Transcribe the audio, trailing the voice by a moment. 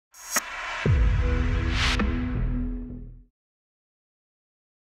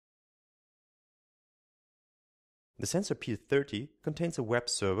The sensor PS30 contains a web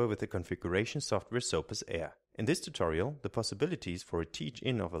server with the configuration software SOPAS Air. In this tutorial, the possibilities for a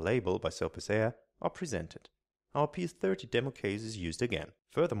teach-in of a label by SOPAS Air are presented. Our PS30 demo case is used again.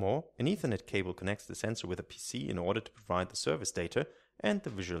 Furthermore, an Ethernet cable connects the sensor with a PC in order to provide the service data and the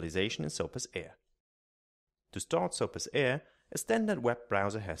visualization in SOPAS Air. To start SOPAS Air, a standard web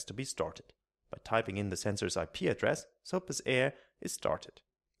browser has to be started. By typing in the sensor's IP address, SOPAS Air is started.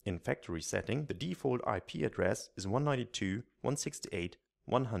 In factory setting, the default IP address is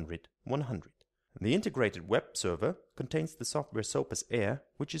 192.168.100.100. The integrated web server contains the software SOPAS Air,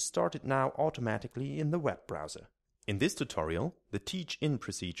 which is started now automatically in the web browser. In this tutorial, the teach-in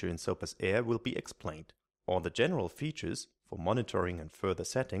procedure in SOPAS Air will be explained. All the general features for monitoring and further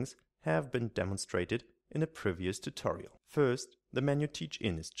settings have been demonstrated in a previous tutorial. First, the menu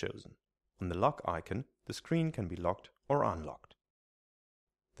teach-in is chosen. On the lock icon, the screen can be locked or unlocked.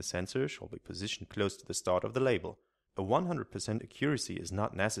 The sensor shall be positioned close to the start of the label. A 100% accuracy is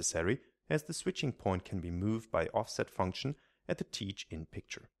not necessary, as the switching point can be moved by offset function at the teach-in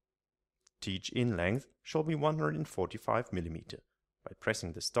picture. Teach-in length shall be 145 mm. By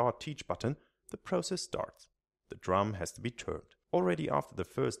pressing the Start Teach button, the process starts. The drum has to be turned. Already after the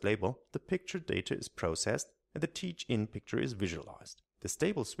first label, the picture data is processed and the teach-in picture is visualized. The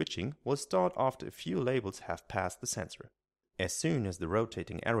stable switching will start after a few labels have passed the sensor. As soon as the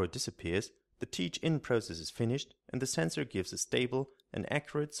rotating arrow disappears, the teach-in process is finished and the sensor gives a stable and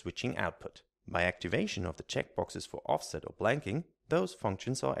accurate switching output. By activation of the checkboxes for offset or blanking, those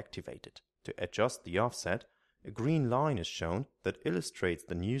functions are activated. To adjust the offset, a green line is shown that illustrates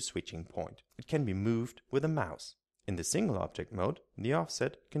the new switching point. It can be moved with a mouse. In the single object mode, the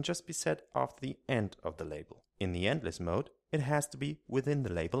offset can just be set after the end of the label. In the endless mode, it has to be within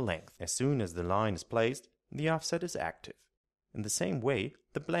the label length. As soon as the line is placed, the offset is active. In the same way,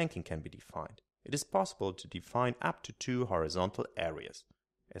 the blanking can be defined. It is possible to define up to 2 horizontal areas.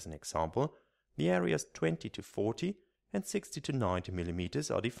 As an example, the areas 20 to 40 and 60 to 90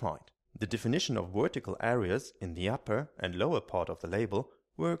 mm are defined. The definition of vertical areas in the upper and lower part of the label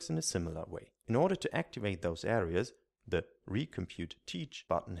works in a similar way. In order to activate those areas, the Recompute Teach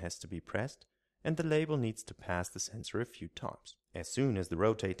button has to be pressed and the label needs to pass the sensor a few times. As soon as the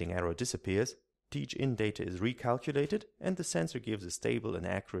rotating arrow disappears, teach-in data is recalculated and the sensor gives a stable and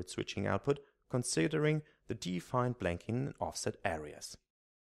accurate switching output considering the defined blanking and offset areas.